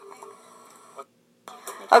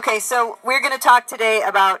Okay, so we're going to talk today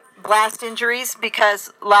about blast injuries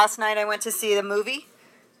because last night I went to see a movie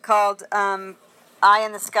called Eye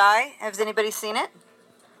in the Sky. Has anybody seen it?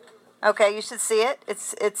 Okay, you should see it.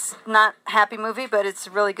 It's not a happy movie, but it's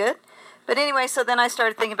really good. But anyway, so then I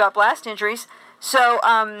started thinking about blast injuries. So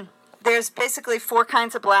there's basically four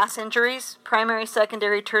kinds of blast injuries: primary,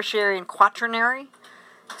 secondary, tertiary, and quaternary.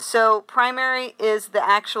 So primary is the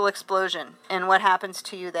actual explosion and what happens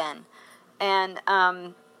to you then. And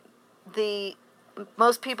the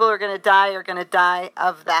most people are going to die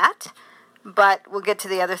of that, but we'll get to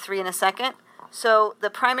the other three in a second. So the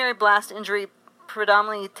primary blast injury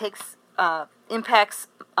predominantly impacts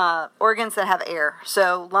organs that have air.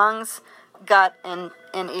 So lungs, gut, and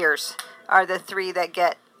ears are the three that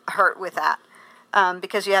get hurt with that,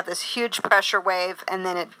 because you have this huge pressure wave and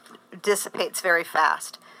then it dissipates very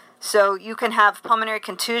fast. So you can have pulmonary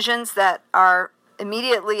contusions that are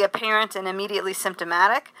immediately apparent and immediately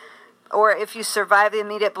symptomatic, or if you survive the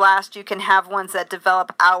immediate blast, you can have ones that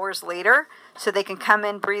develop hours later, so they can come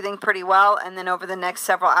in breathing pretty well, and then over the next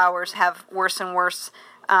several hours have worse and worse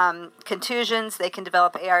contusions. They can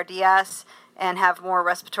develop ARDS and have more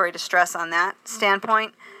respiratory distress on that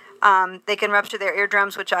standpoint. They can rupture their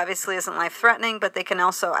eardrums, which obviously isn't life-threatening, but they can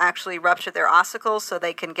also actually rupture their ossicles, so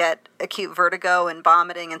they can get acute vertigo and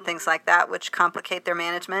vomiting and things like that, which complicate their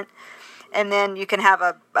management. And then you can have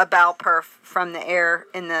a bowel perf from the air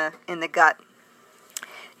in the gut.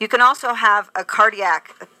 You can also have a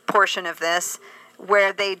cardiac portion of this,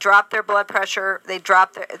 where they drop their blood pressure, they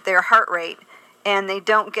drop their heart rate, and they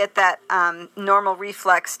don't get that normal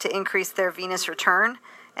reflex to increase their venous return.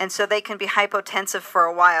 And so they can be hypotensive for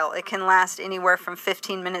a while. It can last anywhere from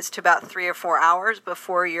 15 minutes to about 3 or 4 hours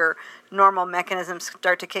before your normal mechanisms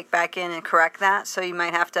start to kick back in and correct that. So you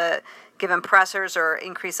might have to give them pressors or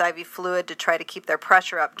increase IV fluid to try to keep their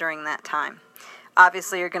pressure up during that time.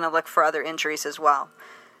 Obviously, you're going to look for other injuries as well.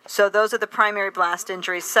 So those are the primary blast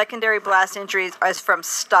injuries. Secondary blast injuries is from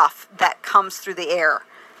stuff that comes through the air.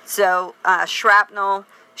 So shrapnel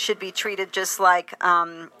should be treated just like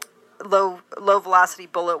low velocity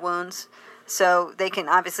bullet wounds. So they can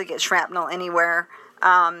obviously get shrapnel anywhere.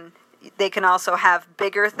 They can also have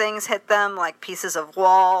bigger things hit them, like pieces of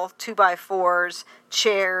wall, 2x4s,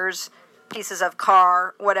 chairs, pieces of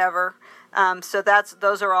car, whatever. So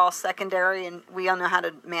those are all secondary, and we all know how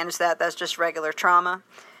to manage that. That's just regular trauma.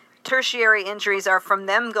 Tertiary injuries are from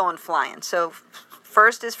them going flying. So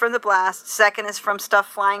first is from the blast, second is from stuff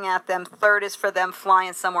flying at them, third is for them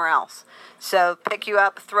flying somewhere else. So pick you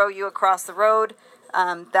up, throw you across the road,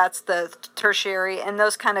 that's the tertiary, and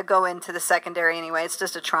those kind of go into the secondary anyway. It's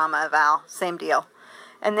just a trauma eval, same deal.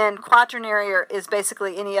 And then quaternary is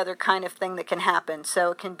basically any other kind of thing that can happen.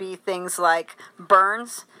 So it can be things like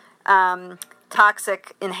burns,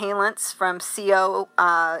 toxic inhalants from CO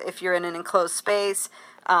if you're in an enclosed space.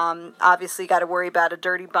 Obviously, you got to worry about a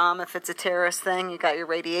dirty bomb if it's a terrorist thing. You got your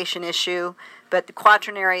radiation issue. But the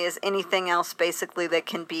quaternary is anything else basically that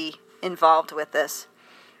can be involved with this.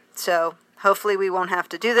 So hopefully we won't have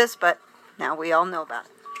to do this, but now we all know about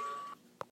it.